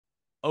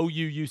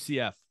OU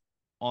UCF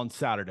on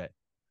Saturday.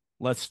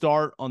 Let's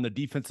start on the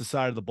defensive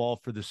side of the ball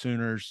for the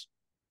Sooners.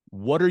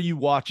 What are you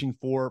watching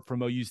for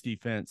from OU's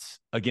defense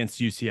against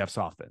UCF's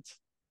offense?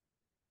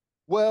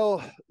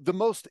 Well, the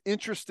most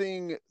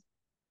interesting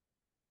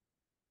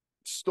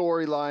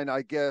storyline,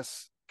 I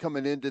guess,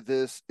 coming into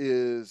this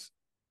is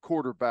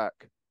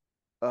quarterback.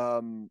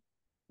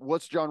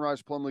 What's John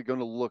Rhys Plumlee going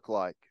to look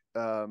like?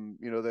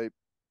 They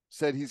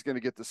said he's going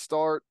to get the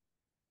start.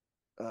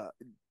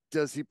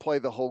 Does he play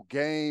the whole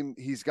game?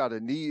 He's got a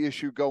knee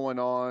issue going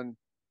on.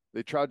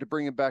 They tried to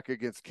bring him back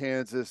against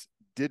Kansas.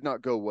 Did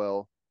not go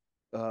well.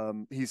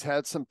 He's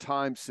had some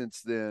time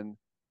since then.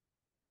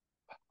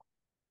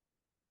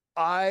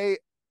 I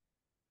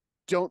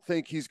don't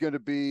think he's going to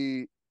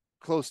be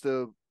close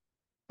to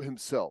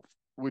himself,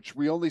 which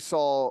we only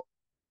saw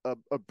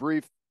a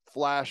brief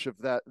flash of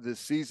that this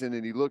season,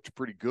 and he looked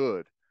pretty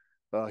good.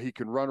 He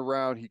can run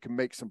around. He can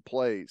make some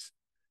plays.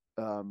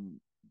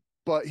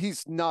 But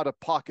he's not a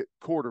pocket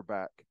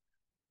quarterback.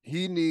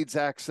 He needs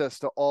access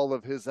to all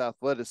of his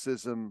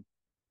athleticism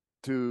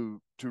to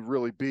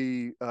really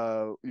be,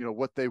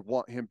 what they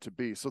want him to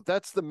be. So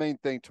that's the main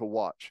thing to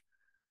watch.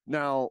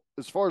 Now,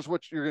 as far as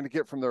what you're going to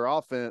get from their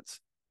offense,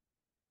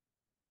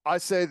 I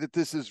say that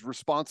this is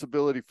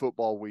responsibility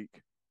football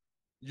week.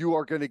 You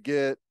are going to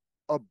get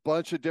a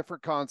bunch of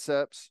different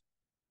concepts.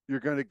 You're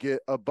going to get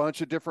a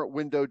bunch of different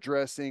window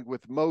dressing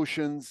with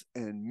motions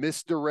and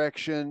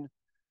misdirection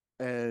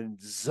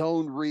and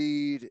zone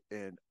read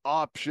and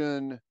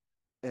option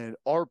and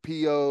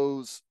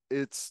RPOs.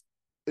 It's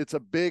a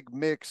big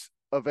mix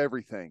of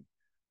everything.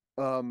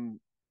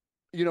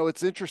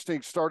 It's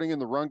interesting starting in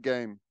the run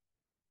game.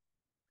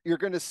 You're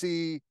going to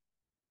see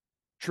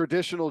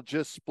traditional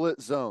just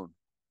split zone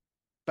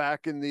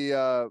back in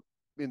the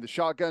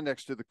shotgun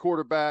next to the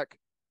quarterback,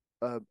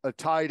 a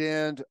tight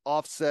end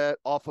offset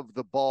off of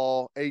the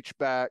ball,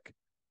 H-back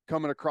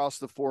coming across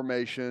the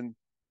formation,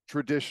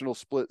 traditional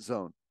split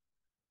zone.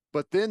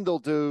 But then they'll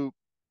do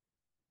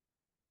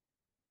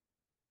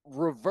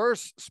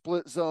reverse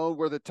split zone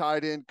where the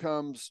tight end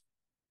comes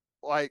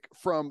like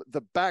from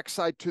the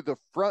backside to the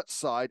front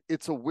side.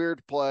 It's a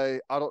weird play.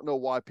 I don't know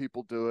why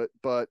people do it,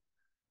 but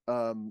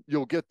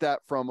you'll get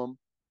that from them.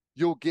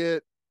 You'll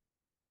get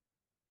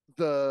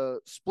the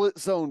split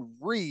zone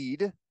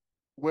read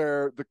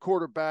where the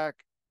quarterback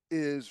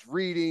is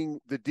reading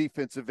the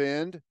defensive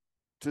end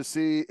to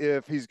see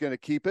if he's going to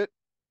keep it.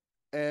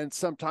 And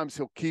sometimes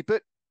he'll keep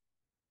it.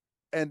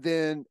 And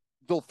then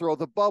they'll throw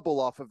the bubble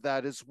off of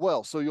that as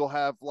well. So you'll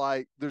have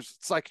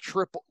it's like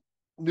triple,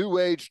 new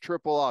age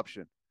triple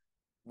option.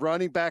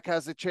 Running back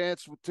has a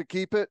chance to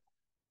keep it.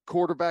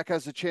 Quarterback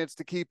has a chance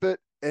to keep it.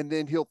 And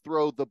then he'll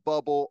throw the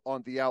bubble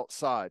on the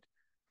outside.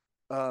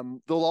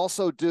 They'll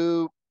also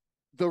do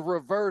the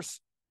reverse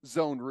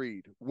zone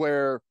read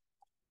where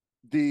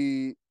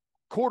the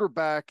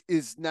quarterback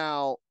is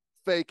now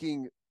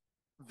faking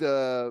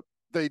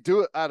they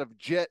do it out of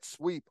jet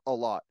sweep a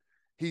lot.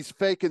 He's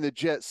faking the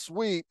jet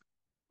sweep,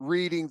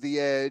 reading the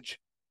edge,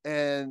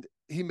 and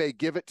he may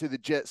give it to the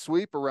jet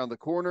sweep around the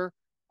corner,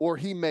 or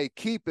he may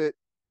keep it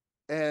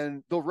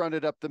and they'll run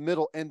it up the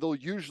middle, and they'll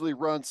usually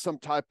run some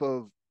type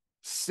of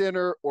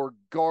center or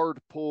guard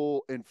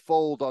pull and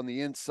fold on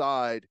the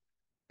inside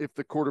if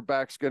the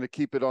quarterback's going to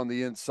keep it on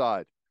the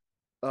inside.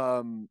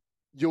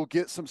 You'll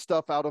get some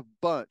stuff out of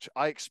bunch.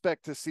 I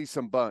expect to see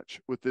some bunch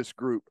with this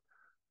group.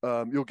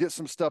 You'll get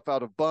some stuff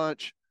out of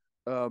bunch.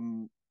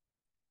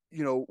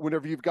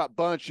 Whenever you've got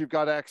bunch, you've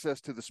got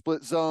access to the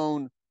split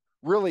zone,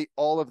 really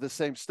all of the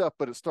same stuff,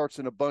 but it starts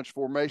in a bunch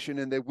formation,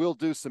 and they will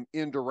do some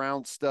end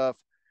around stuff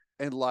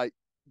and like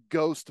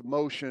ghost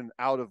motion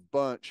out of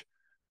bunch.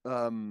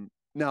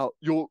 Now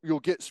you'll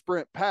get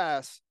sprint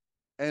pass,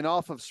 and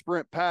off of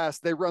sprint pass,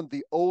 they run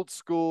the old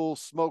school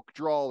smoke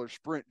draw or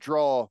sprint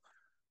draw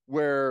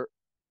where,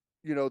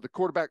 the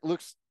quarterback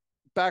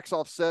backs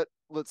offset,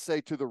 let's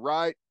say to the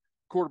right,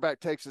 quarterback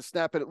takes a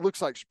snap, and it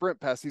looks like sprint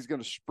pass. He's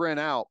going to sprint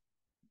out.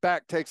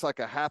 Back takes like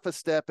a half a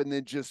step and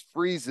then just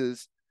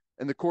freezes,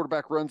 and the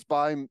quarterback runs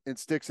by him and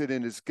sticks it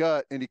in his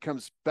gut, and he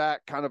comes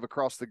back kind of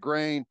across the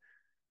grain.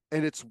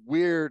 And it's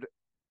weird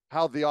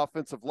how the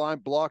offensive line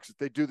blocks it.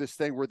 They do this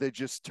thing where they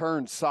just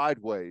turn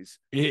sideways.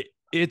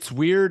 It's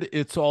weird.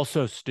 It's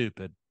also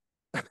stupid.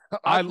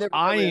 I've never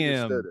really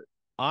understood it.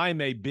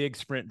 I'm a big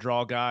sprint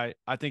draw guy.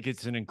 I think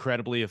it's an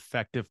incredibly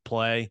effective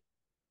play.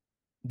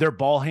 Their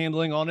ball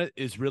handling on it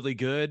is really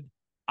good.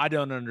 I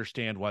don't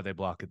understand why they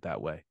block it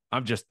that way.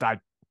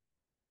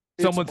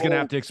 Someone's going to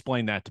have to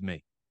explain that to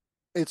me.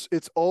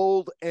 It's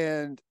old,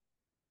 and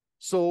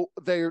so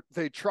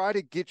they try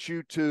to get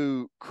you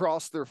to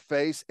cross their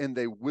face, and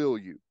they will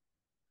you.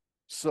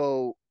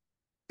 So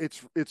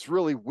it's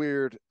really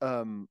weird.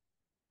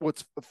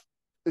 What's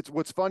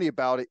funny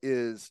about it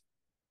is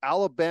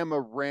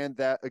Alabama ran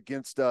that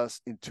against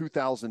us in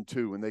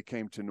 2002 when they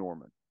came to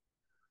Norman.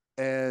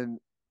 And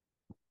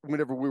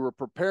whenever we were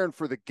preparing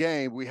for the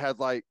game, we had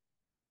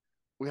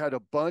a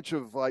bunch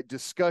of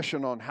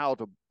discussion on how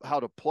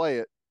to play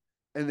it.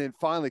 And then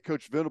finally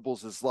Coach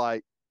Venables is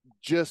like,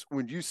 just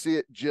when you see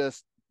it,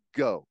 just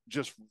go,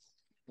 just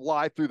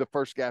fly through the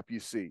first gap you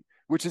see,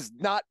 which is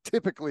not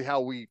typically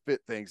how we fit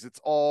things. It's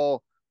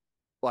all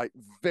like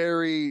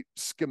very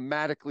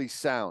schematically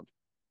sound.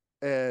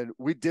 And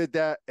we did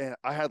that, and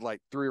I had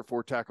like 3 or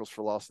 4 tackles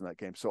for loss in that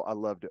game, so I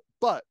loved it.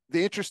 But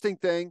the interesting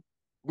thing,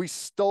 we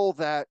stole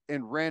that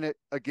and ran it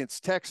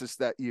against Texas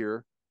that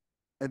year,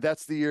 and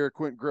that's the year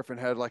Quentin Griffin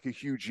had like a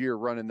huge year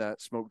running that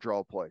smoke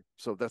draw play.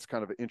 So that's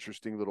kind of an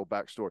interesting little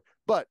backstory.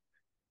 But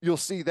you'll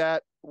see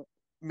that, I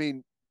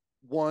mean,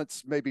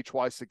 once, maybe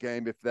twice a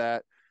game, if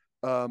that.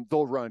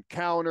 They'll run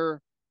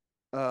counter.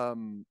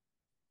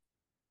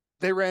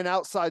 They ran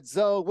outside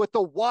zone with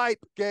the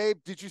wipe, Gabe.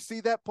 Did you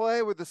see that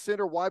play where the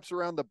center wipes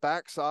around the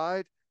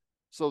backside?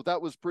 So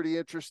that was pretty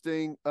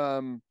interesting.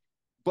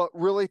 But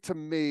really, to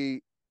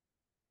me,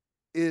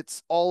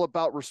 it's all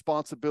about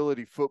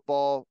responsibility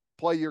football.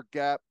 Play your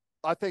gap.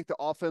 I think the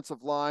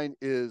offensive line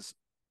is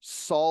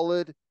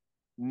solid,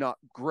 not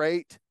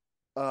great.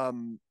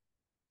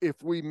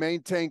 If we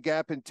maintain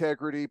gap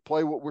integrity,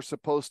 play what we're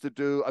supposed to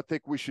do, I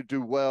think we should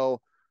do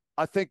well.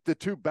 I think the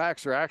 2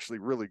 backs are actually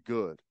really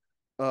good.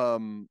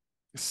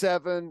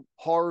 7,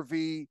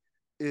 Harvey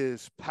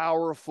is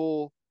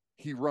powerful.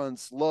 He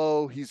runs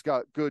low. He's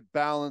got good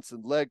balance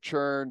and leg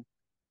churn.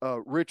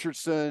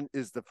 Richardson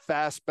is the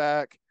fast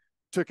back.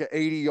 Took an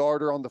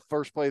 80-yarder on the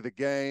first play of the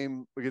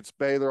game against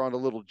Baylor on a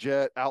little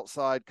jet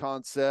outside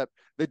concept.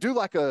 They do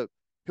like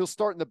he'll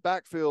start in the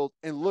backfield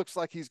and looks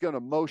like he's going to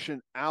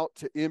motion out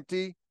to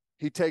empty.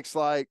 He takes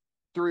like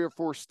 3 or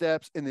 4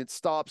 steps and then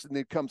stops and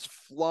then comes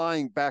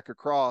flying back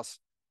across.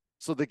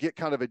 So they get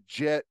kind of a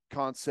jet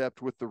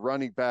concept with the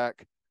running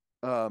back.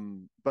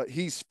 But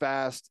he's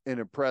fast and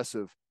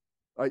impressive.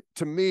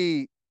 To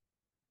me,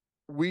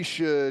 we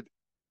should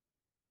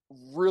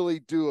really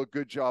do a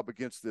good job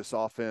against this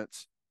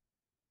offense.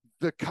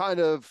 The kind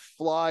of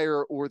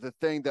flyer or the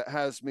thing that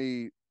has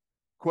me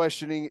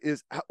questioning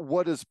is,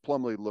 what does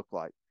Plumlee look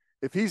like?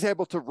 If he's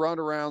able to run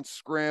around,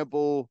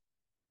 scramble,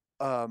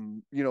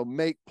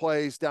 make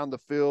plays down the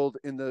field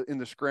in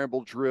the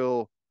scramble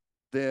drill,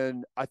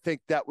 then I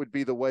think that would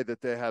be the way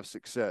that they have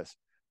success.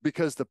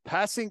 Because the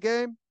passing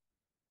game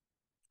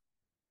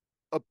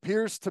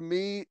appears to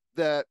me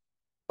that,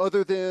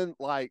 other than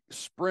like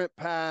sprint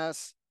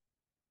pass,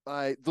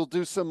 they'll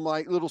do some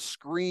like little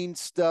screen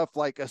stuff,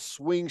 like a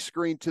swing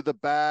screen to the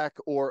back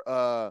or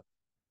a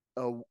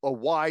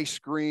Y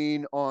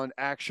screen on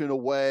action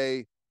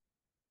away.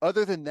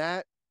 Other than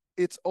that,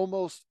 it's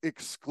almost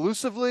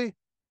exclusively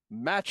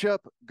matchup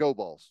go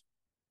balls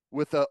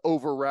with a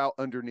over route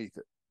underneath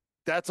it.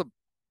 That's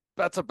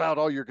about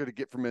all you're going to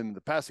get from him in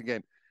the passing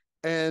game.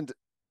 And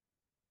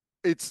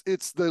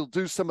they'll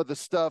do some of the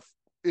stuff.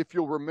 If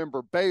you'll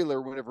remember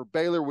Baylor, whenever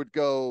Baylor would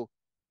go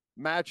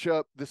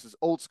matchup, this is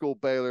old school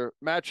Baylor,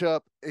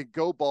 matchup and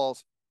go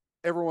balls,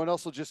 everyone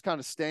else will just kind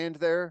of stand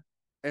there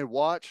and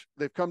watch.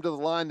 They've come to the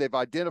line, they've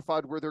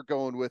identified where they're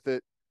going with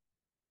it.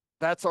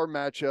 That's our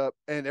matchup,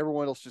 and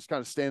everyone else just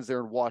kind of stands there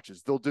and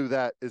watches. They'll do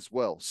that as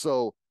well.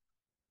 So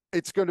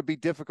it's going to be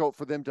difficult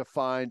for them to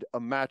find a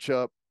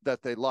matchup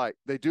that they like.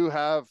 They do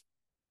have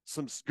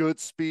some good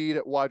speed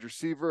at wide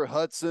receiver.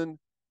 Hudson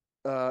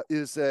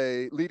is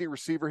a leading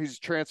receiver. He's a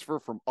transfer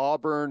from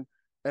Auburn.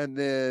 And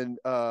then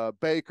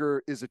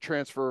Baker is a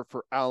transfer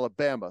for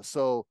Alabama.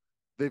 So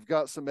they've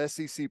got some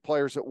SEC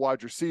players at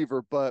wide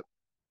receiver. But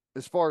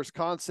as far as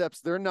concepts,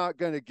 they're not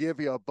going to give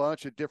you a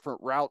bunch of different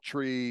route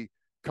tree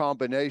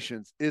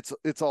combinations.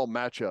 It's all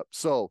matchup.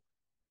 So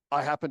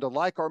I happen to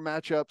like our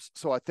matchups.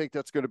 So I think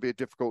that's going to be a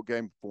difficult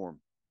game for them.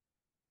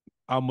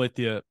 I'm with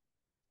you.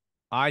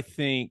 I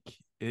think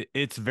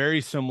it's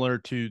very similar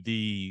to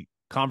the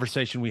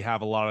conversation we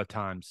have a lot of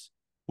times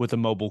with a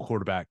mobile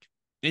quarterback.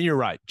 And you're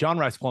right. John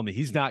Rhys Plumlee,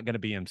 he's not going to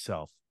be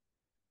himself.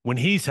 When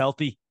he's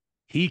healthy,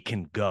 he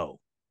can go.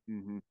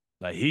 Mm-hmm.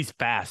 Like, he's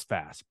fast.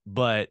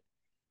 But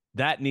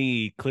that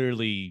knee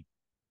clearly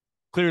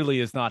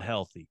is not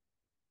healthy.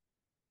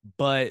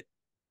 But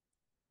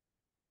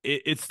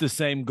it's the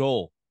same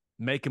goal.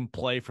 Make him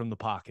play from the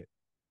pocket.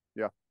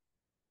 Yeah.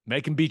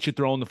 Make him beat you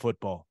throwing the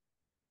football.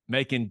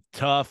 Making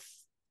tough,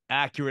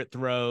 accurate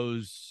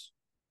throws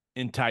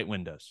in tight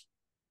windows.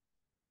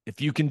 If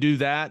you can do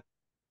that,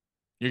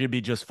 you're going to be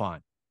just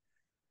fine.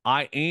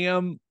 I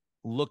am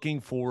looking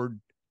forward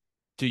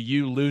to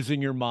you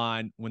losing your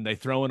mind when they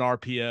throw an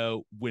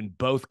RPO when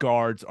both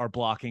guards are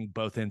blocking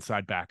both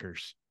inside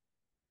backers.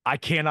 I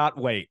cannot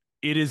wait.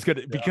 It is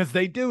good because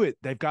they do it.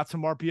 They've got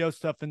some RPO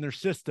stuff in their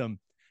system,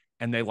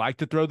 and they like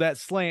to throw that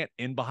slant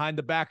in behind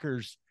the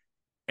backers.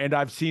 And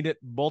I've seen it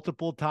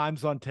multiple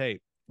times on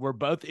tape where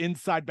both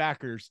inside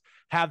backers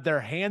have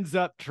their hands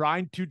up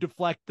trying to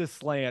deflect the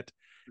slant,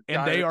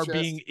 and they are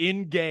being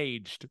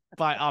engaged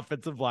by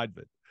offensive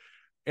linemen.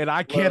 And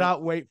I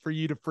cannot wait for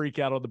you to freak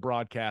out on the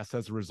broadcast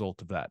as a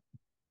result of that.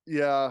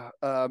 Yeah.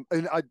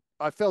 And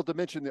I failed to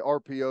mention the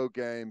RPO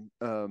game.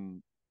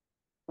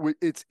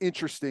 It's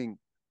interesting.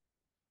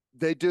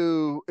 They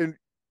do, and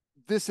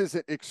this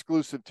isn't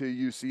exclusive to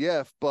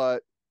UCF,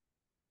 but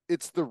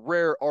it's the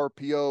rare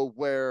RPO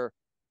where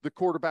the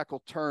quarterback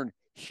will turn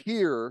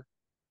here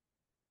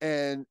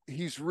and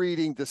he's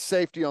reading the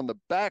safety on the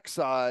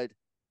backside,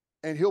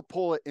 and he'll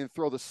pull it and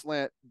throw the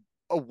slant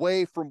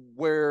away from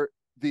where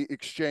the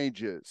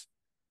exchange is.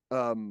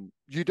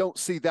 You don't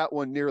see that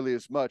one nearly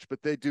as much,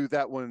 but they do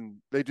that one.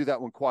 They do that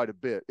one quite a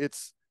bit.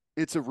 It's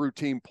a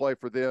routine play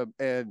for them.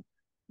 And,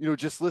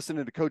 just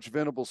listening to Coach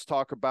Venables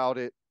talk about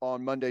it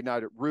on Monday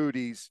night at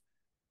Rudy's,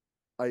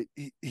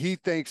 he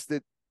thinks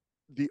that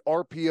the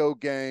RPO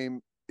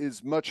game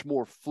is much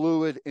more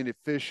fluid and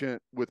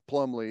efficient with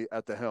Plumlee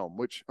at the helm,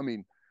 which,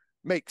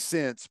 makes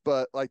sense.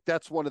 But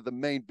that's one of the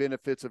main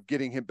benefits of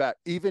getting him back,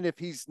 even if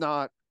he's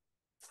not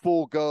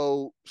full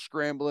go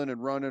scrambling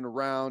and running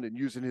around and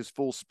using his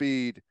full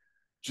speed,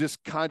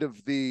 just kind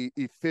of the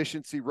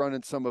efficiency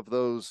running some of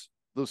those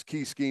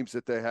key schemes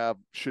that they have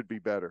should be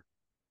better.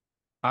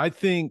 I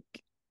think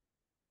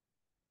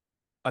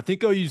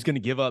OU's going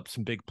to give up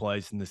some big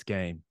plays in this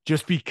game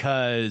just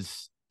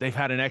because they've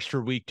had an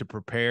extra week to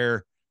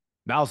prepare.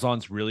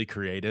 Malzahn's really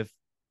creative.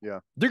 Yeah.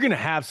 They're going to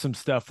have some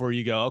stuff where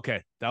you go,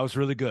 okay, that was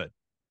really good.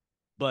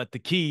 But the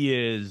key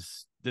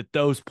is that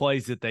those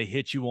plays that they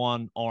hit you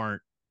on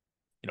aren't,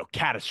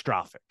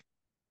 catastrophic,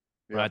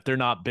 right? They're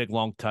not big,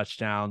 long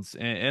touchdowns.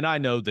 And I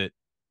know that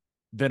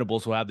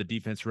Venables will have the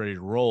defense ready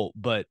to roll.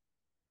 But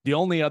the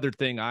only other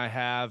thing I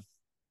have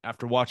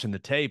after watching the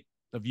tape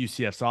of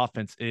UCF's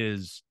offense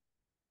is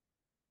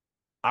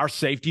our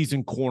safeties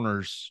and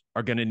corners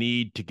are going to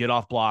need to get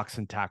off blocks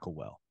and tackle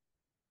well.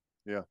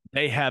 Yeah.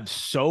 They have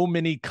so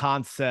many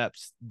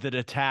concepts that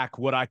attack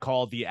what I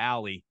call the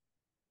alley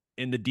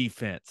in the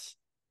defense.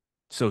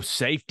 So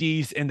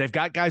safeties, and they've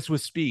got guys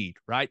with speed,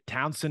 right?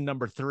 Townsend,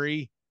 number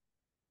 3.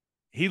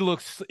 He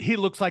looks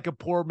like a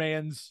poor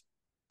man's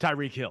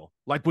Tyreek Hill.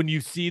 Like when you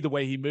see the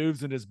way he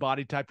moves and his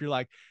body type, you're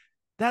like,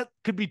 that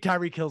could be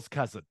Tyreek Hill's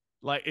cousin.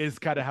 Like, is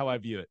kind of how I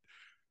view it.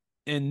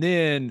 And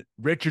then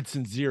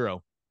Richardson,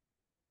 0.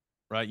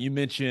 Right? You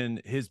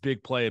mentioned his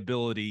big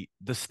playability.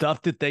 The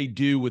stuff that they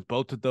do with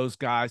both of those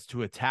guys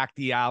to attack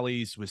the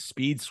alleys with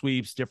speed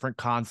sweeps, different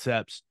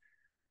concepts,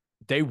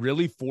 they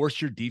really force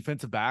your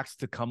defensive backs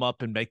to come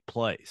up and make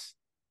plays.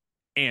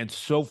 And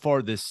so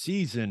far this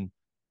season,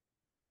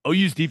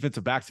 OU's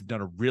defensive backs have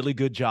done a really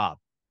good job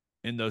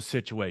in those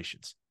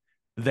situations.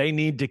 They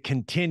need to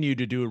continue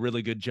to do a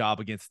really good job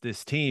against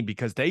this team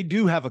because they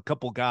do have a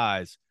couple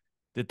guys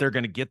that they're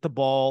going to get the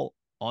ball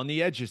on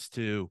the edges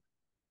to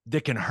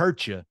that can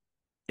hurt you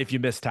if you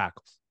miss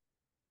tackles.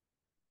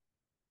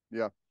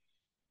 Yeah.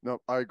 No,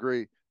 I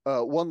agree.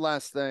 One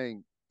last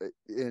thing,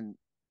 and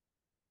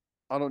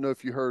I don't know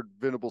if you heard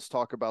Venables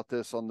talk about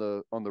this on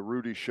the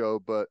Rudy show,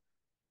 but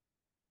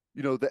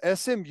the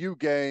SMU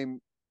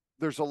game,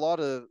 there's a lot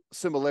of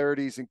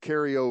similarities and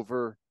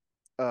carryover.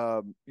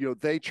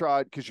 They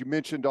tried, because you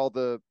mentioned all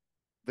the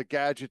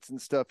gadgets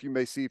and stuff you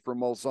may see from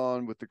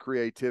Malzahn with the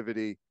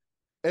creativity.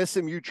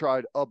 SMU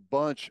tried a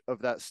bunch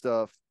of that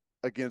stuff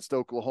against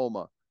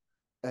Oklahoma,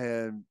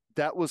 and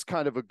that was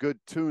kind of a good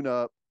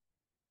tune-up.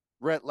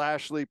 Rhett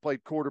Lashley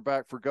played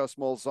quarterback for Guz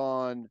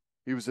Malzahn.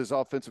 He was his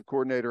offensive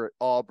coordinator at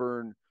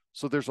Auburn.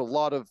 So there's a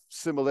lot of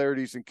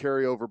similarities and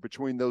carryover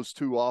between those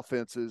two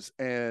offenses,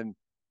 and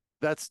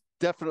that's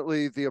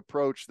definitely the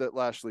approach that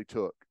Lashley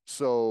took.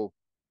 So,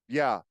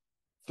 yeah,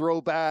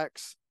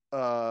 throwbacks,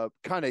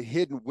 kind of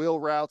hidden wheel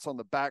routes on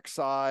the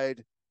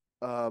backside,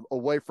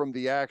 away from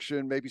the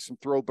action, maybe some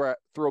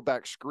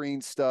throwback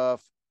screen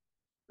stuff,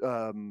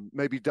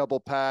 maybe double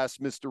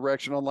pass,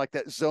 misdirection on like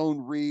that zone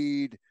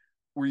read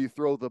where you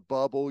throw the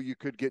bubble. You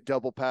could get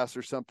double pass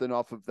or something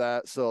off of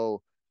that.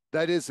 So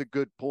that is a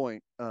good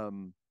point,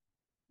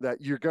 that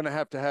you're going to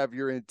have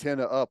your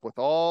antenna up with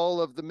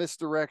all of the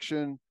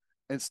misdirection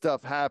and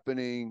stuff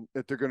happening,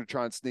 that they're going to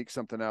try and sneak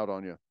something out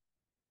on you.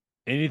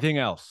 Anything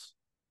else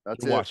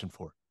That's you're watching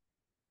for?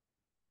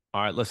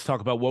 All right, let's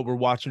talk about what we're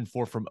watching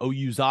for from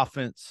OU's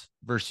offense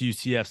versus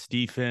UCF's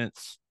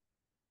defense.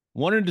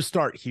 Wanted to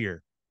start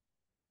here,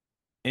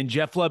 and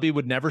Jeff Lebby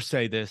would never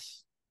say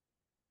this.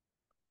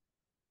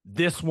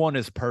 This one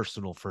is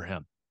personal for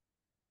him,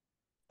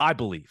 I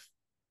believe.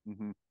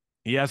 Mm-hmm.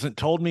 He hasn't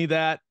told me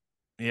that.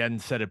 He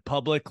hadn't said it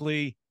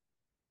publicly,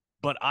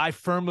 but I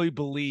firmly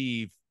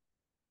believe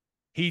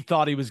he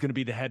thought he was going to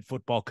be the head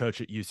football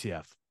coach at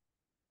UCF.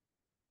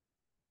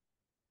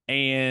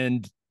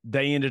 And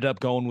they ended up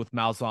going with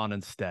Malzahn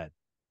instead.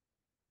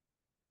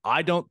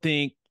 I don't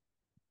think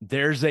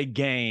there's a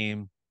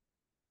game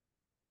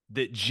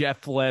that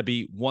Jeff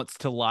Lebby wants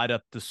to light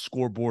up the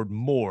scoreboard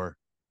more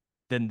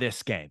than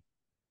this game.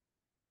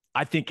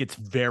 I think it's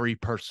very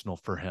personal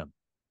for him,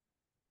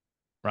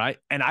 right?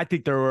 And I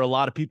think there were a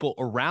lot of people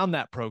around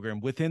that program,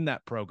 within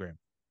that program,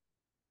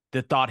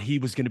 that thought he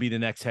was going to be the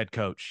next head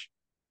coach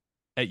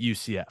at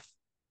UCF.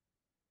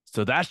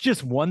 So that's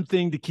just one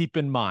thing to keep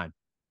in mind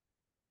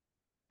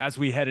as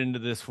we head into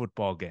this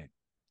football game.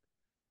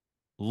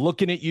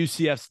 Looking at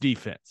UCF's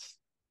defense,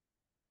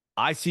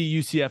 I see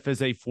UCF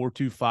as a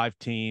 4-2-5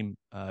 team.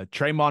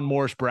 Tremon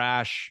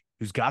Morris-Brash,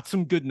 who's got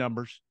some good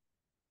numbers.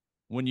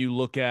 When you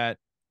look at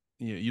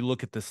you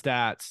look at the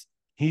stats,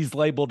 he's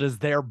labeled as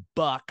their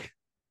buck.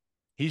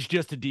 He's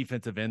just a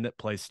defensive end that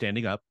plays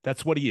standing up.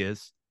 That's what he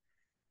is.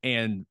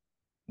 And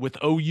with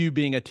OU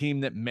being a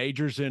team that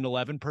majors in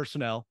 11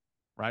 personnel,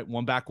 right?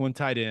 One back, one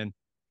tight end,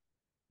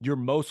 you're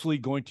mostly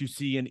going to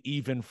see an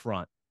even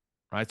front,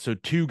 right? So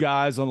 2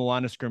 guys on the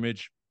line of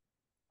scrimmage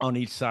on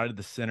each side of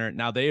the center.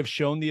 Now, they have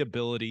shown the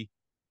ability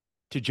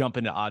to jump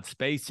into odd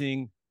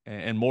spacing,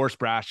 and Morris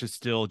Brash is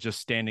still just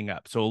standing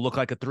up. So it'll look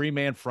like a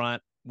 3-man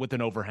front with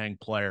an overhang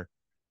player,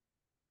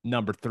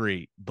 number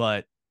 3.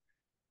 But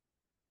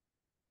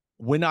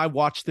when I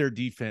watch their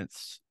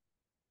defense,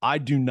 I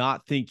do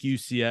not think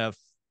UCF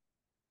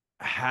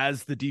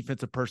has the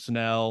defensive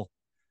personnel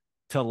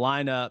to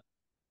line up,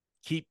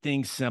 keep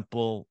things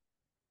simple,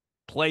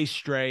 play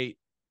straight,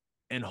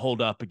 and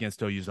hold up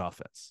against OU's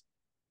offense.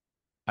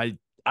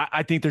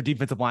 I think their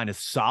defensive line is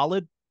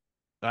solid.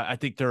 I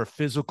think they're a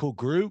physical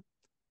group.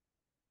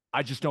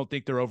 I just don't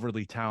think they're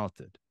overly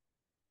talented.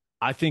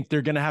 I think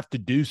they're going to have to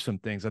do some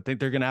things. I think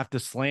they're going to have to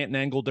slant and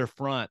angle their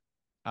front.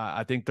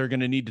 I think they're going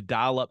to need to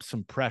dial up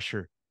some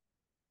pressure,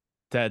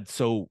 Ted.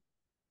 So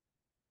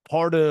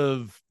part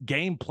of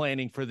game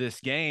planning for this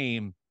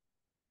game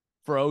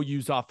for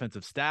OU's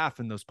offensive staff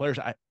and those players,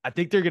 I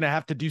think they're going to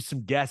have to do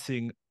some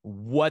guessing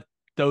what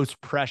those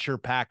pressure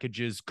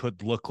packages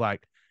could look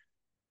like,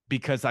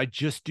 because I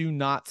just do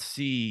not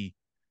see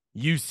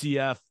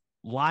UCF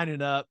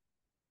lining up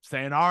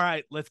saying, all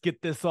right, let's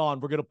get this on.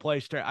 We're going to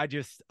play straight.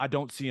 I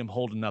don't see him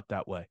holding up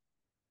that way.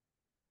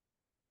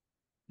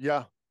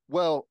 Yeah.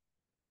 Well,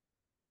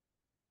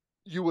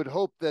 you would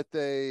hope that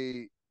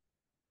they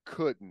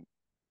couldn't.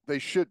 They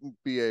shouldn't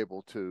be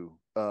able to.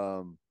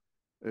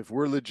 If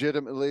we're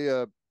legitimately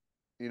a,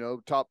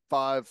 top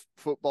 5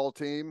 football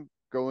team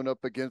going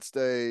up against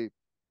a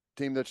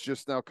team that's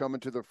just now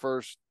coming to the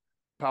first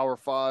Power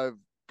 5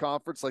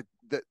 conference, like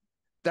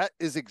that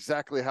is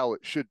exactly how it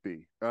should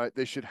be. Right?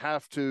 They should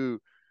have to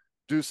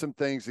do some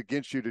things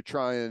against you to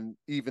try and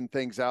even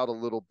things out a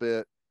little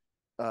bit.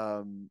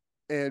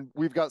 And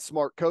we've got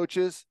smart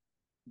coaches.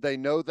 They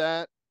know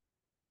that.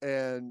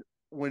 And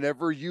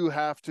whenever you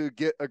have to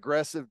get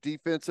aggressive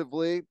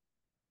defensively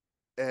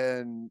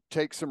and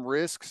take some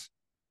risks,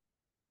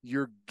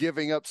 you're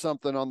giving up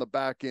something on the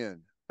back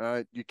end. All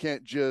right. You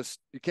can't just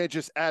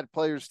add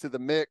players to the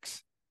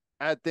mix,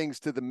 add things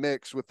to the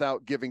mix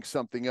without giving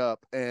something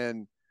up.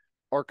 And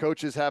our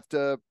coaches have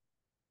to,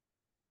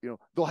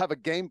 they'll have a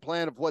game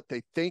plan of what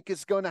they think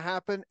is going to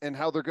happen and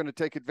how they're going to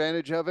take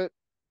advantage of it.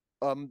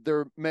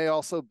 There may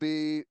also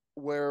be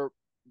where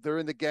they're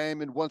in the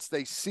game, and once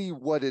they see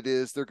what it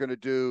is they're going to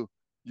do,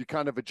 you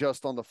kind of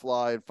adjust on the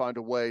fly and find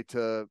a way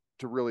to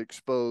really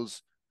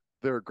expose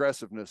their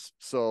aggressiveness.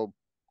 So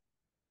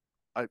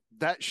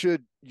that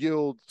should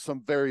yield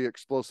some very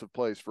explosive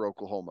plays for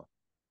Oklahoma.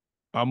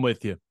 I'm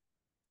with you.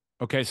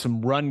 Okay,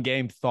 some run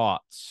game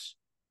thoughts.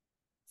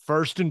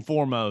 First and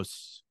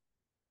foremost,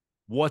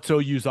 what's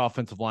OU's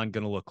offensive line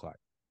going to look like?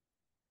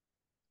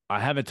 I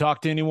haven't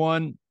talked to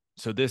anyone,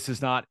 so this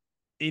is not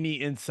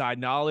any inside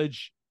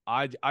knowledge.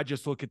 I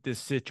just look at this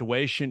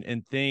situation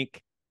and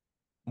think,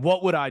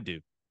 what would I do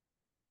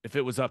if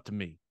it was up to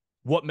me?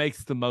 What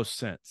makes the most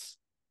sense?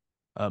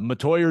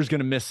 Matoyer is going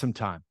to miss some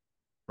time,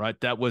 right?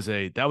 That was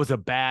a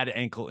bad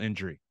ankle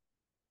injury.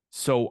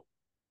 So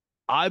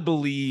I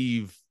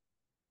believe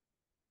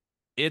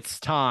it's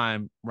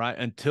time, right,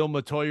 until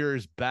Matoyer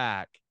is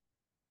back,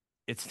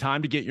 it's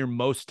time to get your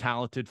most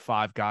talented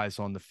 5 guys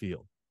on the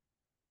field.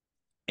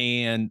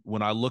 And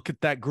when I look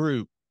at that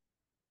group,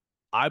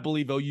 I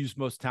believe OU's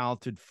most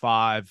talented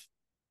 5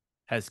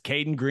 has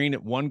Caden Green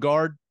at one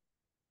guard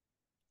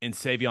and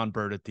Savion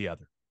Byrd at the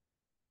other.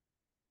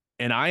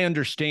 And I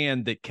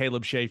understand that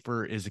Caleb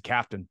Schaefer is a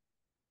captain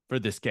for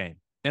this game,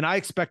 and I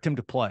expect him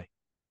to play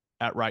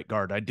at right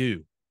guard. I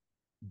do.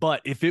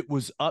 But if it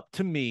was up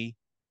to me,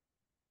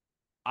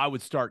 I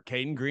would start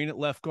Caden Green at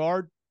left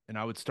guard, and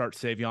I would start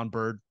Savion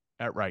Byrd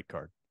at right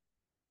guard.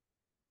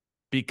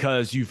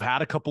 Because you've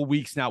had a couple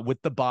weeks now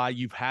with the bye,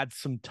 you've had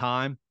some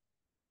time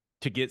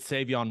to get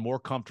Savion more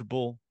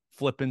comfortable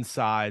flipping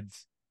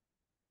sides.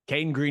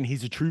 Caden Green,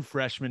 he's a true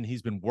freshman.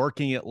 He's been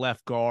working at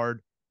left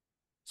guard.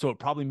 So it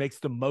probably makes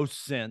the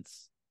most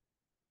sense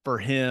for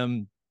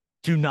him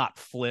to not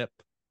flip,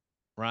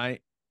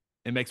 right?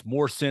 It makes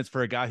more sense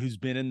for a guy who's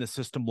been in the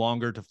system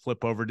longer to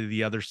flip over to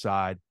the other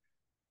side.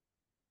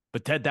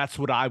 But Ted, that's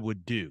what I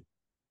would do.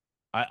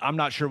 I'm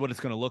not sure what it's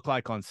going to look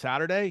like on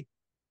Saturday,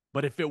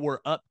 but if it were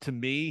up to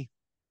me,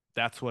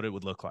 that's what it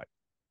would look like.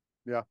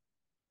 Yeah.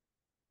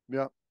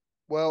 Yeah.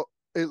 Well,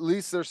 at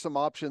least there's some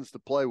options to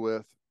play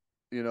with,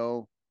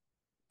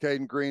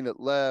 Caden Green at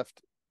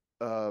left,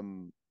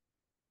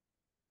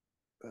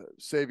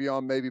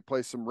 Savion maybe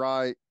play some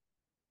right.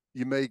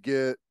 You may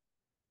get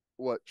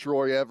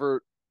Troy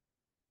Everett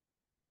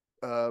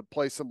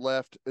play some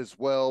left as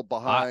well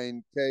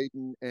behind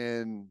Caden,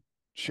 and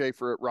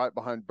Schaefer at right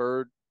behind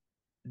Byrd.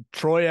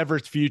 Troy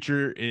Everett's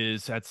future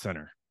is at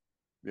center.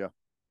 Yeah.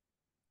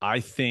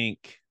 I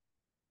think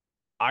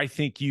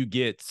you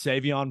get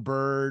Savion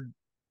Byrd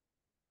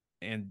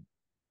and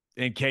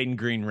Caden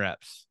Green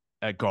reps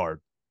at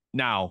guard.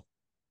 Now,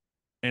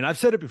 and I've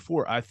said it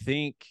before, I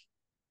think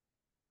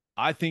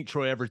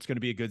Troy Everett's going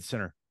to be a good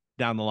center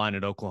down the line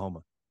at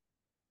Oklahoma.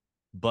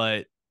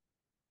 But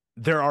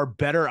there are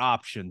better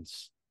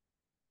options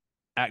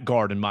at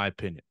guard, in my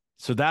opinion.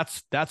 So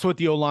that's what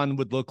the O-line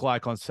would look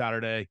like on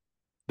Saturday.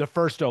 The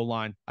first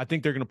O-line, I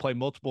think they're going to play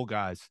multiple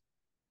guys,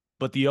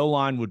 but the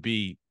O-line would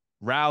be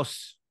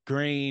Rouse,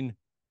 Green,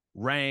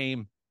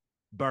 Rame,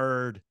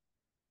 Bird,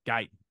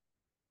 Guyton.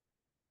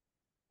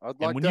 I'd And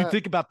like when that. you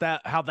think about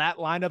that, how that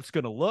lineup's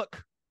going to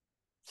look,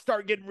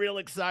 start getting real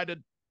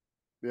excited.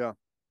 Yeah,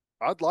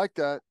 I'd like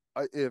that.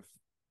 If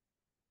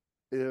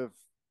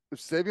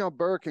Savion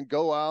Burr can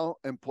go out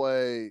and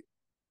play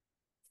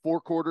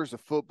 4 quarters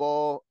of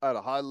football at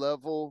a high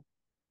level,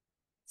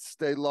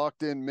 stay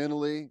locked in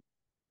mentally,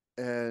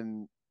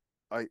 and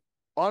I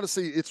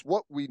honestly, it's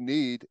what we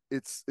need.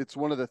 It's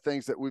one of the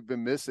things that we've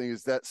been missing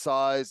is that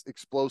size,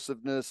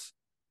 explosiveness,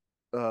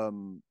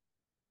 you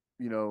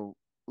know,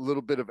 a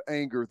little bit of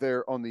anger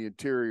there on the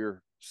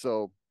interior.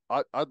 So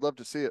I'd love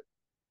to see it.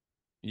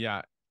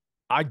 Yeah,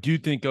 I do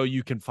think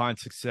OU can find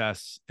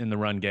success in the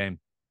run game.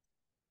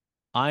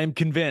 I am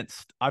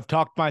convinced. I've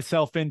talked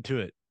myself into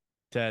it,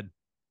 Ted.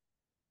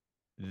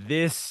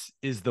 This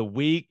is the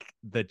week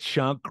the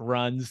chunk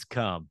runs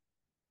come.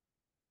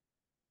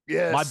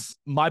 Yes.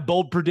 My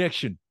bold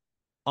prediction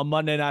on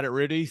Monday night at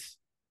Rudy's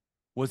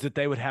was that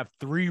they would have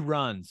 3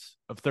 runs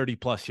of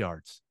 30-plus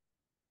yards.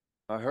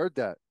 I heard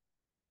that.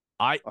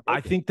 I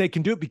think they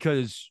can do it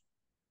because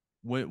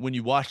when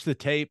you watch the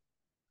tape,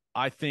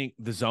 I think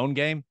the zone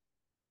game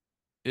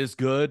is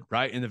good,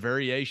 right? In the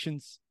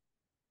variations.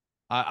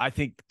 I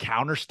think the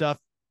counter stuff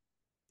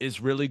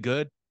is really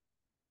good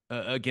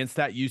against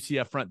that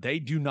UCF front. They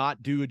do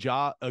not do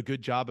a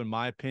good job, in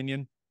my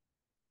opinion,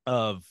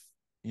 of,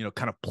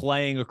 kind of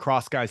playing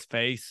across guys'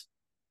 face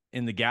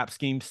in the gap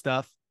scheme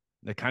stuff.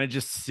 They kind of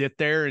just sit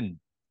there and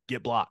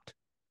get blocked.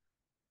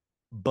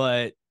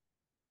 But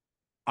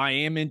I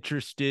am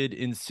interested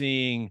in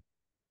seeing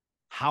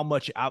how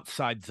much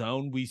outside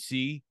zone we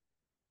see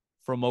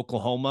from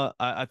Oklahoma.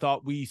 I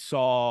thought we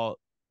saw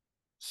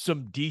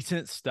some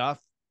decent stuff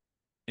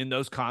in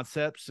those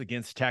concepts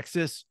against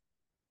Texas.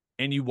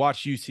 And you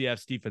watch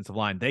UCF's defensive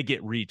line, they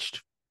get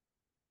reached,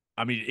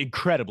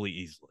 incredibly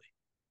easily.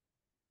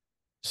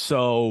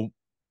 So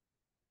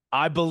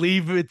I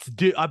believe it's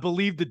due. I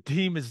believe the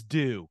team is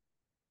due.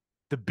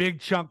 The big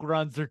chunk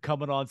runs are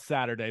coming on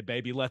Saturday,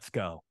 baby. Let's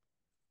go.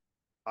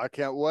 I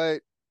can't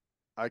wait.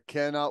 I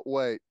cannot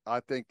wait. I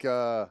think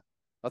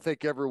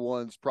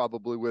everyone's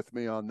probably with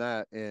me on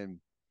that. And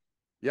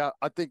yeah,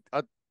 I think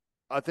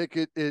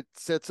it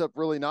sets up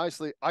really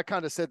nicely. I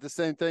kind of said the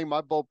same thing.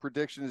 My bold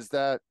prediction is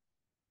that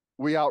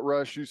we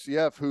outrush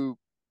UCF, who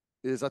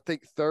is, I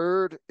think,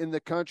 3rd in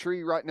the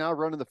country right now,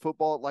 running the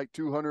football at like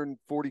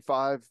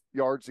 245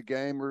 yards a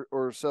game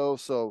or so.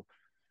 So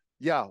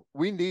yeah,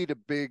 we need a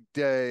big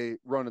day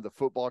running the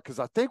football, because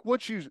I think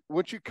once you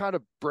kind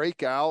of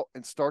break out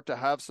and start to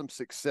have some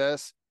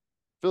success,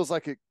 feels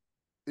like it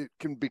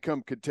can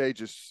become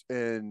contagious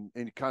and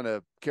kind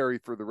of carry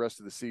for the rest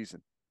of the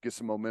season, get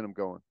some momentum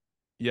going.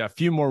 Yeah, a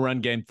few more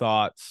run game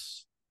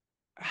thoughts.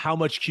 How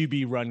much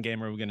QB run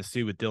game are we going to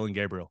see with Dillon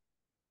Gabriel?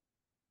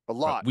 A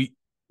lot.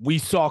 We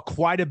saw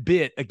quite a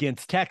bit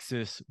against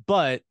Texas,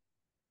 but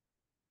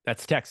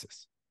that's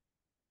Texas.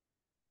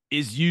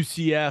 Is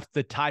UCF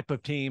the type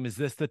of team? Is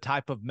this the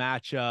type of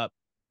matchup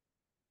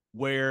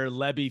where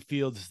Lebby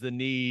feels the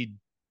need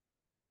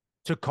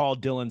to call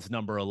Dillon's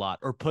number a lot,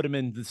 or put him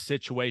in the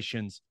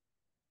situations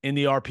in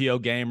the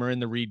RPO game or in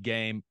the read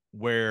game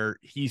where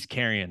he's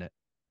carrying it?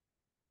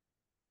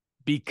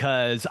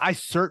 Because I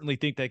certainly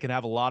think they can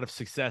have a lot of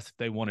success if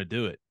they want to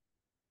do it.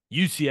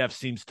 UCF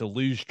seems to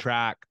lose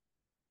track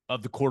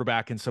of the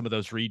quarterback in some of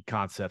those read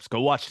concepts. Go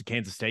watch the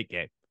Kansas State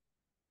game.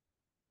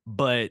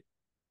 But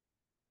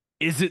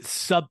is it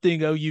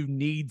something OU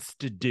needs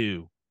to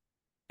do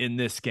in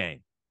this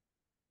game?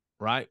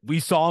 Right? We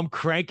saw him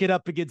crank it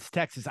up against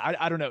Texas.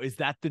 I don't know. Is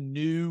that the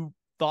new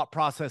thought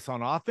process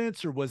on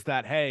offense, or was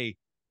that, hey,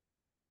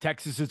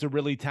 Texas is a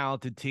really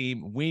talented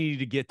team, we need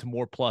to get to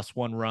more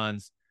 +1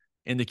 runs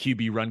in the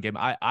QB run game?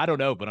 I don't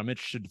know, but I'm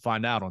interested to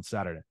find out on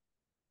Saturday.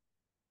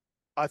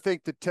 I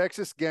think the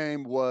Texas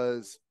game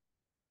was,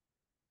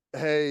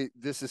 hey,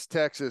 this is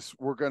Texas.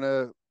 We're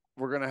gonna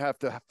have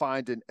to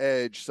find an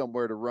edge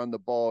somewhere to run the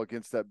ball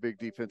against that big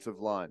defensive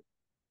line.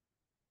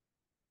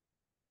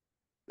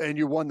 And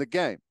you won the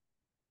game.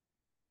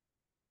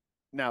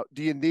 Now,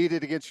 do you need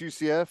it against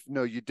UCF?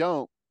 No, you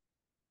don't.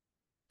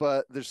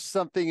 But there's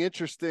something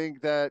interesting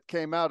that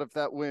came out of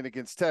that win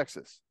against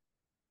Texas.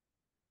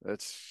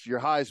 That's your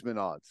Heisman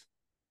odds.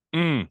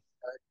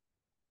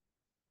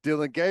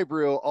 Dillon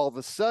Gabriel all of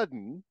a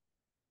sudden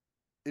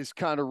is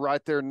kind of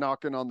right there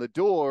knocking on the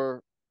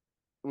door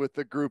with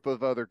a group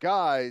of other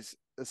guys,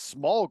 a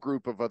small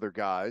group of other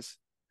guys.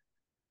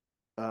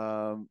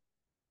 I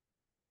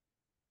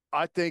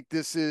think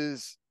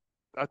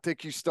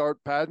you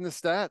start padding the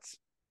stats.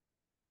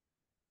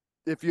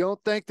 If you don't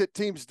think that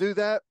teams do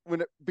that,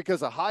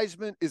 because a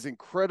Heisman is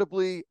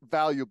incredibly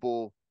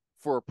valuable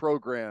for a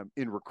program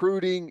in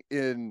recruiting,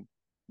 in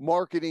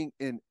marketing,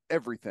 in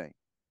everything.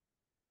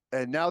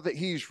 And now that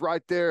he's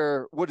right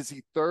there, what is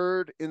he,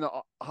 third in the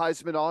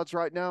Heisman odds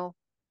right now?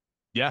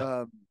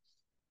 Yeah.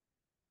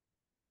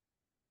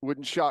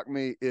 Wouldn't shock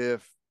me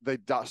if they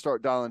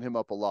start dialing him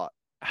up a lot.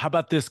 How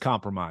about this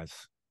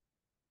compromise?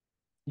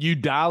 You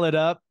dial it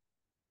up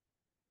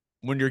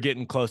when you're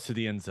getting close to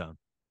the end zone.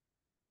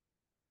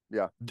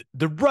 Yeah.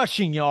 The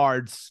rushing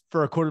yards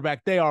for a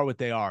quarterback, they are what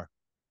they are.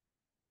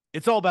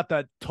 It's all about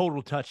that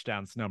total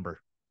touchdowns number.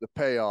 The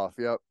payoff,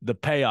 yep. The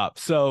payoff.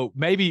 So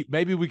maybe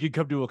we could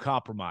come to a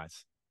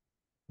compromise.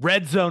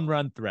 Red zone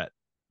run threat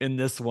in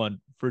this one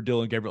for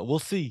Dillon Gabriel. We'll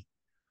see.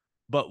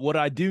 But what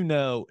I do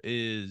know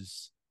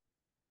is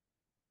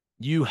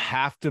you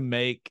have to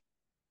make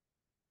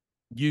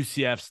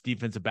UCF's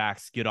defensive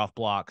backs get off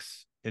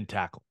blocks and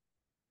tackle.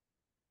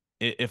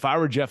 If I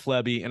were Jeff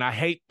Lebby, and I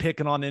hate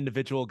picking on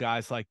individual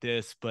guys like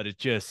this, but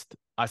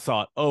I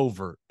saw it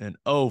over and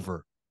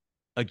over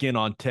again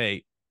on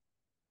tape.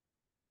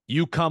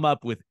 You come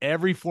up with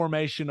every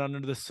formation under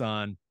the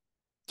sun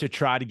to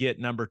try to get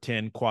number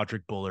 10,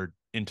 Quadric Bullard,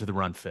 into the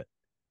run fit.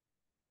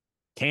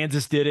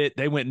 Kansas did it.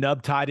 They went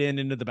nub tight end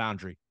into the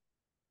boundary,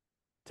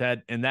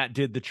 Ted, and that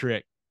did the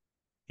trick.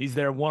 He's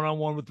there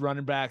one-on-one with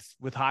running backs,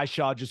 with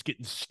Highshaw just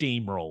getting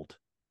steamrolled.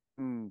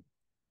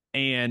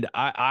 And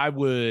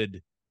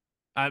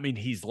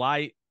he's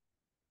light.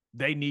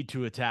 They need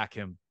to attack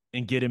him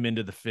and get him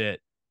into the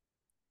fit.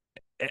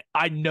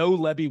 I know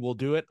Lebby will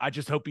do it. I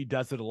just hope he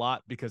does it a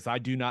lot, because I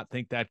do not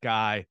think that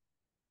guy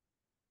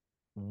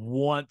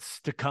wants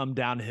to come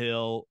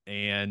downhill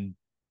and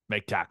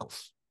make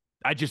tackles.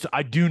 I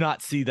do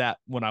not see that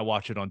when I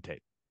watch it on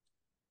tape.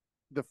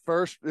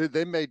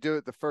 They may do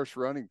it the first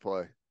running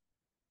play.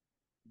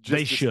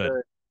 They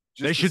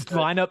should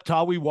line up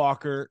Tawi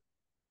Walker,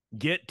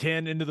 get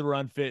 10 into the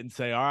run fit, and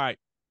say, all right,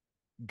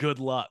 good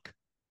luck.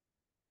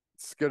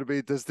 It's going to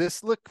be, does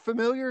this look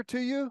familiar to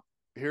you?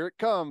 Here it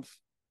comes.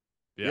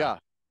 Yeah.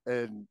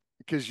 And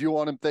because you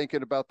want him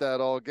thinking about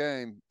that all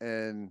game.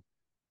 And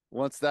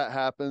once that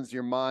happens,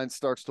 your mind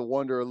starts to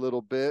wander a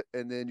little bit,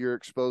 and then you're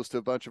exposed to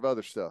a bunch of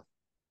other stuff.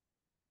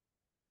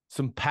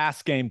 Some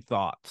pass game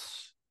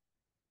thoughts.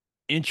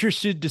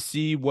 Interested to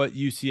see what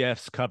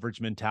UCF's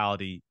coverage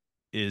mentality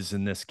is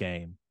in this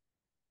game.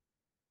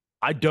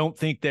 I don't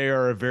think they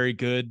are a very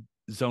good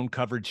zone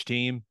coverage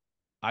team.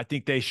 I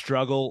think they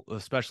struggle,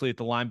 especially at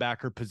the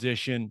linebacker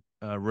position,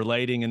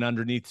 relating and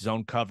underneath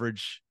zone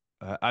coverage.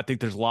 I think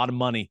there's a lot of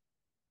money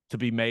to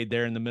be made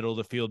there in the middle of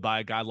the field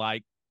by a guy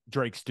like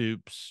Drake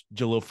Stoops,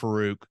 Jalil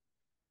Farouk.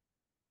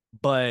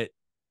 But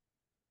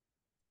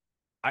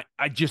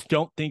I just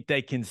don't think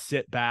they can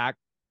sit back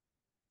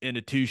in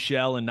a two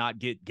shell and not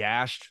get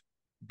gashed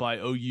by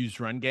OU's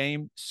run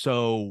game.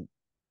 So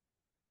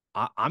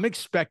I'm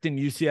expecting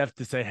UCF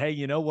to say, hey,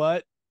 you know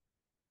what?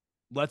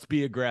 Let's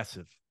be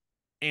aggressive.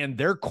 And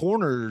their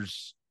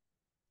corners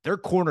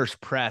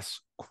press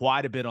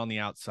quite a bit on the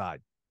outside.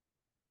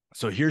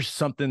 So here's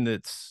something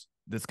that's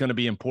going to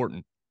be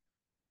important.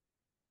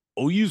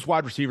 OU's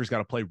wide receivers got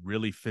to play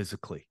really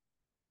physically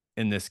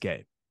in this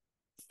game.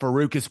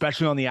 Farouk,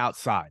 especially on the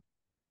outside,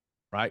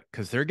 right?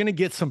 Because they're going to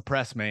get some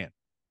press man.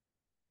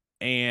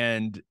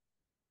 And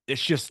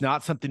it's just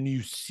not something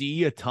you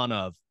see a ton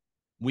of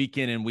week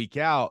in and week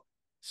out.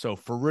 So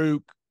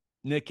Farouk,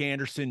 Nick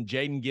Anderson,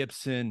 Jaden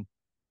Gibson,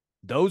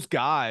 those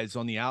guys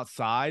on the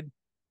outside,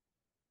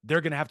 they're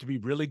going to have to be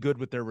really good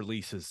with their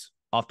releases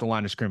off the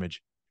line of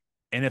scrimmage.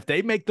 And if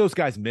they make those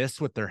guys miss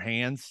with their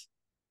hands,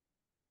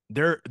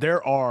 there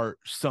are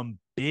some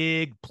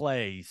big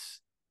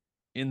plays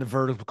in the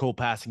vertical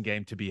passing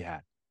game to be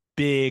had.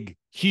 Big,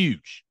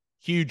 huge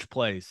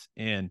plays.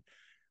 And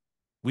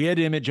we had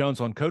Emmett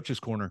Jones on Coach's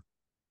Corner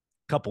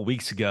a couple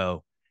weeks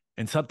ago,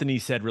 and something he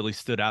said really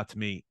stood out to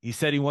me. He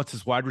said he wants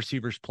his wide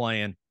receivers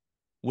playing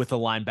with a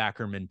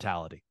linebacker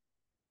mentality.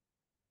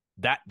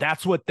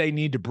 That's what they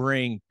need to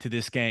bring to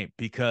this game,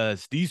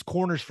 because these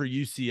corners for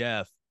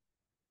UCF,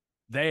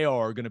 they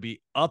are going to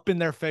be up in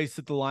their face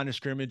at the line of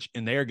scrimmage,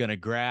 and they are going to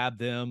grab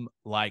them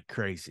like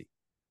crazy.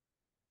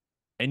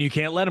 And you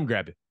can't let them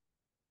grab it,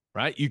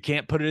 right? You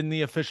can't put it in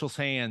the officials'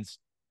 hands.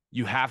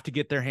 You have to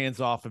get their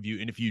hands off of you.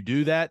 And if you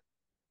do that,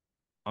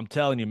 I'm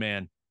telling you,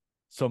 man,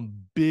 some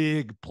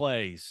big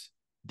plays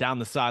down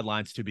the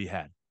sidelines to be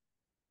had.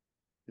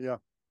 Yeah,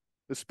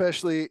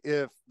 especially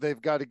if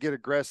they've got to get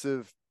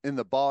aggressive in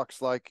the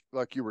box, like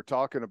you were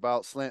talking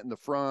about, slanting the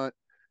front,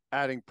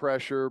 adding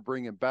pressure,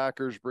 bringing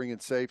backers, bringing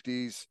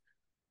safeties.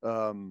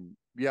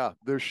 Yeah,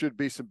 there should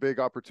be some big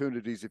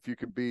opportunities if you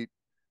can beat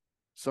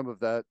some of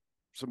that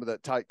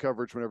tight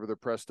coverage whenever they're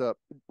pressed up.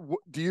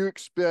 Do you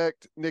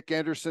expect Nick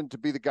Anderson to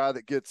be the guy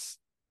that gets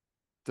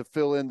to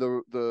fill in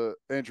the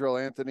Andrell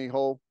Anthony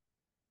hole?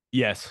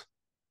 Yes.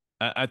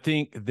 I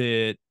think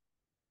that,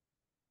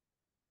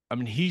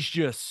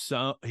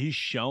 he's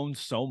shown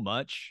so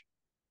much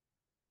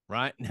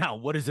right now.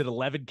 What is it?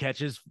 11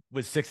 catches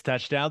with 6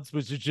 touchdowns,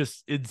 which is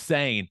just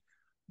insane.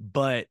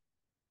 But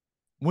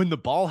when the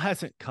ball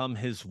hasn't come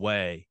his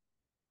way,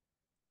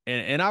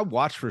 and I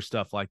watch for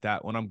stuff like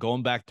that when I'm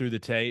going back through the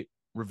tape,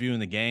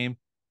 reviewing the game,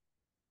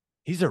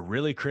 he's a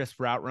really crisp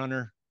route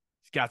runner.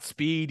 He's got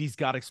speed. He's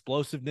got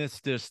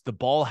explosiveness. Just the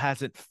ball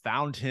hasn't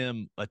found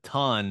him a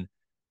ton.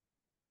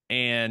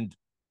 And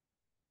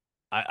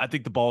I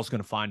think the ball is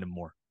going to find him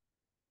more.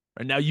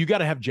 Right now, you got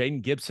to have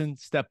Jaden Gibson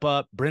step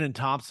up, Brennan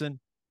Thompson,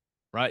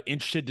 right?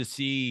 Interested to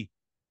see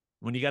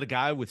when you got a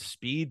guy with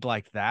speed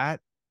like that,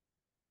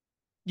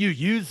 you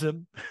use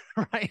him,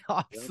 right?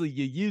 Obviously,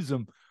 you use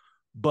him.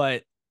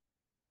 But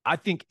I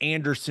think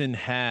Anderson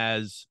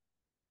has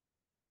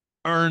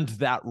earned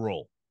that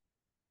role.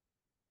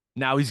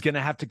 Now he's going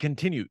to have to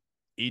continue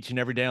each and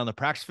every day on the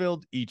practice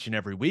field, each and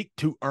every week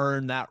to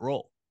earn that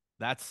role.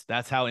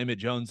 That's how Emmett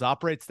Jones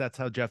operates. That's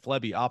how Jeff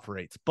Lebby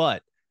operates.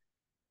 But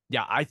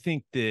yeah, I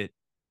think that,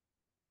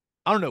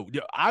 I don't know.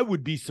 I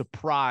would be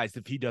surprised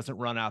if he doesn't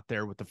run out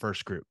there with the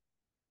first group.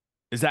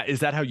 Is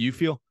that how you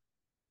feel?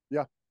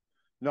 Yeah.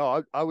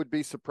 No, I would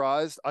be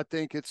surprised. I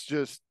think it's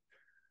just,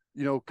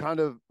 kind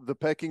of the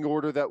pecking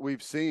order that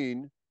we've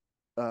seen.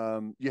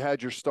 You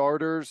had your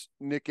starters.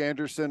 Nick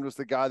Anderson was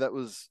the guy that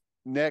was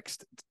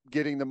next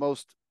getting the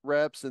most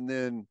reps, and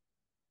then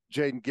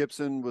Jaden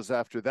Gibson was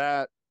after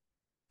that.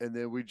 And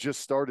then we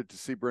just started to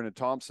see Brennan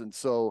Thompson.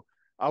 So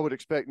I would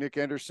expect Nick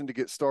Anderson to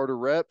get starter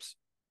reps,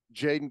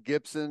 Jaden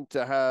Gibson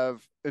to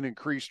have an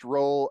increased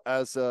role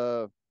as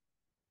a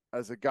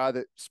guy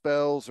that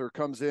spells or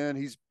comes in.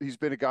 He's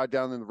been a guy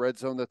down in the red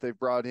zone that they've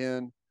brought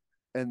in.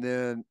 And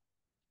then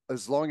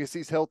as long as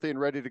he's healthy and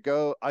ready to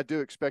go, I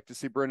do expect to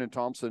see Brennan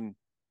Thompson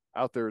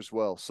out there as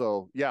well.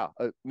 So yeah,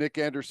 Nick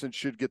Anderson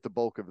should get the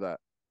bulk of that.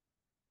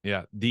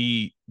 Yeah.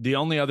 The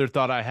only other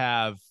thought I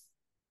have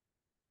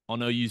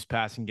on OU's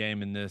passing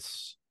game in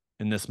this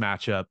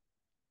matchup,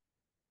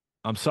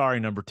 I'm sorry,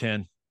 number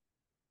 10,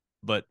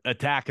 but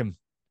attack him.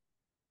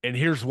 And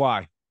here's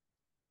why.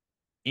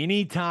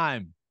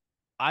 Anytime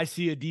I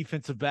see a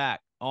defensive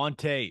back on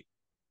tape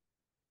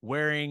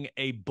wearing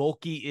a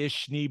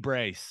bulky-ish knee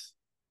brace,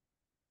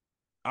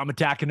 I'm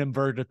attacking him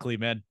vertically,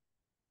 man.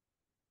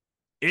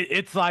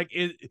 It's like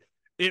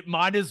it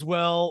might as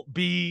well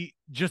be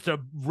just a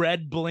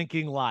red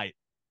blinking light.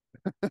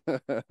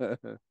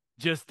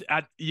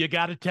 You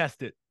got to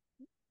test it,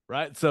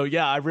 right? So,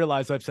 yeah, I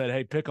realize I've said,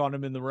 hey, pick on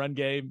him in the run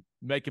game,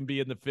 make him be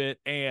in the fit,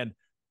 and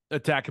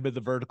attack him in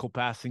the vertical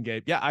passing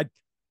game. Yeah,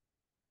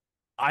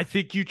 I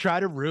think you try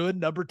to ruin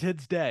number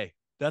 10's day.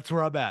 That's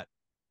where I'm at.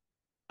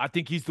 I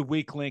think he's the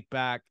weak link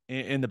back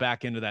in the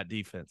back end of that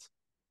defense.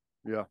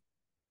 Yeah.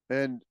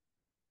 And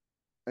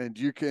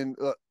you can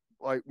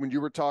like when you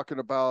were talking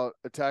about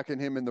attacking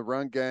him in the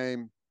run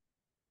game,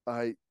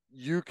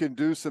 you can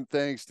do some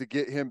things to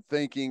get him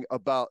thinking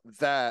about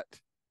that,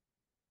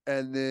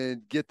 and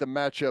then get the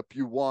matchup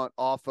you want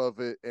off of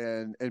it,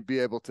 and be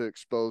able to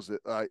expose it.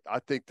 I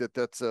think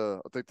that's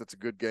a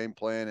good game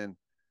plan, and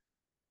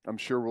I'm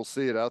sure we'll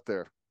see it out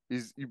there.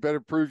 You better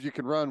prove you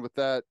can run with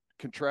that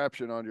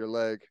contraption on your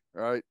leg,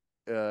 right?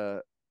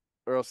 Or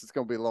else it's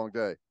going to be a long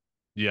day.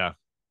 Yeah.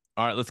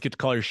 All right, let's get to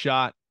call your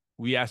shot.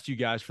 We asked you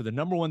guys for the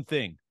number one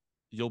thing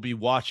you'll be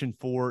watching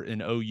for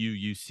in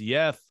OU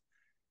UCF.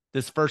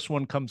 This first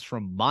one comes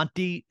from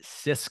Monty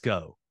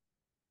Cisco,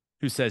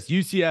 who says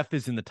UCF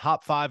is in the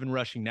top 5 in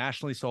rushing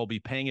nationally, so I'll be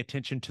paying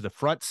attention to the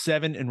front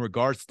 7 in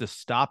regards to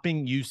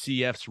stopping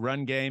UCF's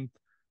run game.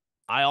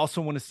 I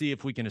also want to see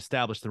if we can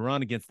establish the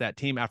run against that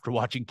team after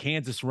watching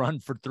Kansas run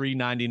for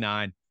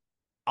 399.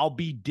 I'll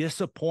be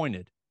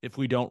disappointed if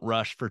we don't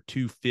rush for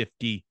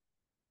 250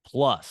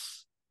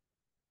 plus.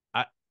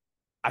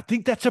 I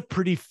think that's a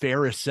pretty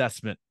fair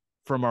assessment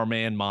from our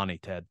man Monty,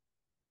 Ted.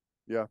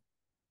 Yeah.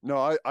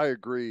 No, I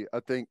agree.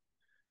 I think,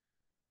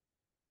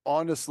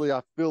 honestly,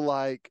 I feel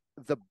like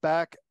the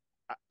back,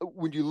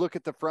 when you look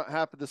at the front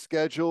half of the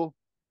schedule,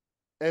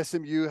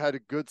 SMU had a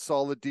good,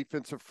 solid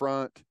defensive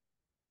front.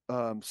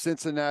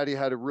 Cincinnati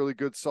had a really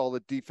good,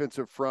 solid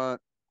defensive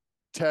front.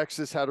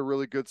 Texas had a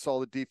really good,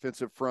 solid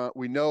defensive front.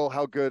 We know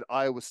how good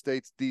Iowa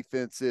State's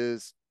defense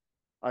is.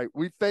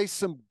 We faced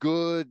some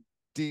good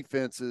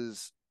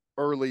defenses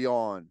early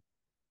on.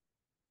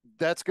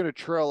 That's going to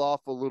trail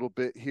off a little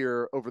bit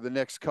here over the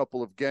next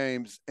couple of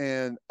games,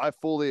 and I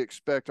fully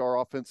expect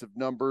our offensive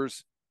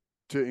numbers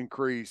to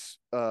increase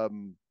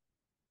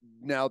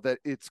now that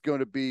it's going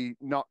to be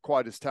not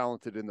quite as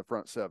talented in the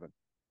front 7.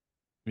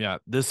 Yeah,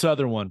 this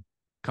other one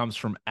comes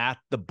from At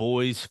the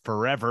Boys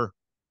Forever,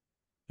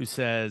 who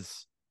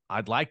says,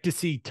 I'd like to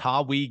see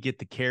Tawi get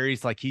the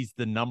carries like he's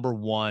the number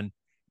 1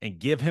 and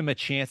give him a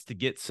chance to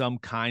get some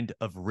kind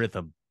of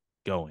rhythm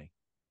going.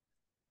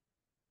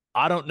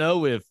 I don't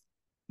know if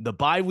the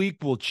bye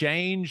week will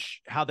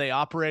change how they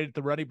operate at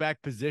the running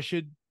back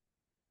position.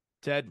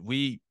 Ted,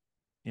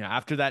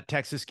 after that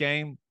Texas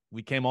game,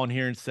 we came on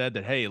here and said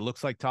that, hey, it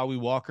looks like Tawi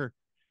Walker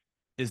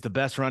is the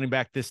best running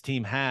back this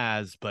team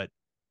has, but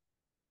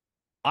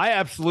I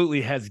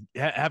absolutely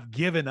have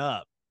given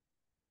up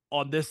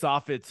on this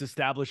offense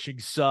establishing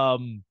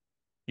some,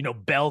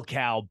 bell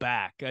cow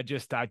back.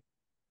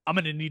 I'm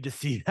going to need to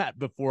see that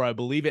before I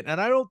believe it. And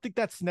I don't think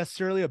that's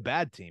necessarily a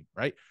bad team,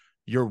 right?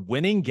 You're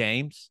winning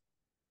games,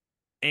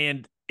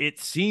 and it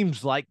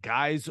seems like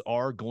guys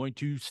are going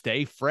to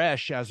stay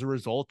fresh as a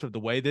result of the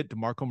way that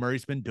DeMarco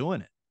Murray's been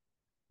doing it.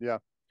 Yeah.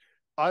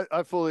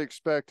 I fully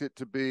expect it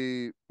to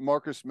be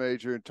Marcus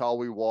Major and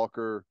Tallwe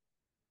Walker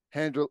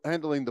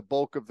handling the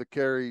bulk of the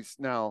carries.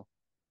 Now,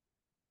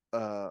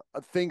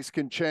 things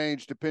can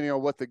change depending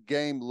on what the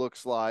game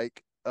looks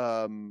like.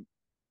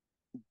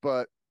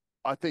 But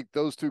I think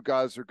those two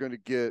guys are going to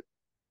get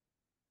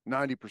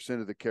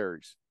 90% of the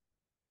carries,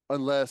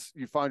 unless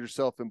you find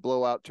yourself in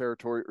blowout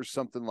territory or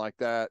something like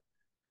that.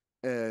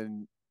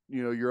 And,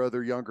 your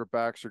other younger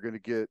backs are going to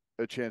get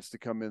a chance to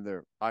come in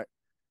there.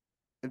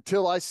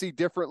 Until I see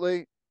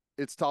differently,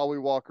 it's Tallwe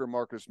Walker,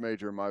 Marcus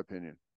Major, in my opinion.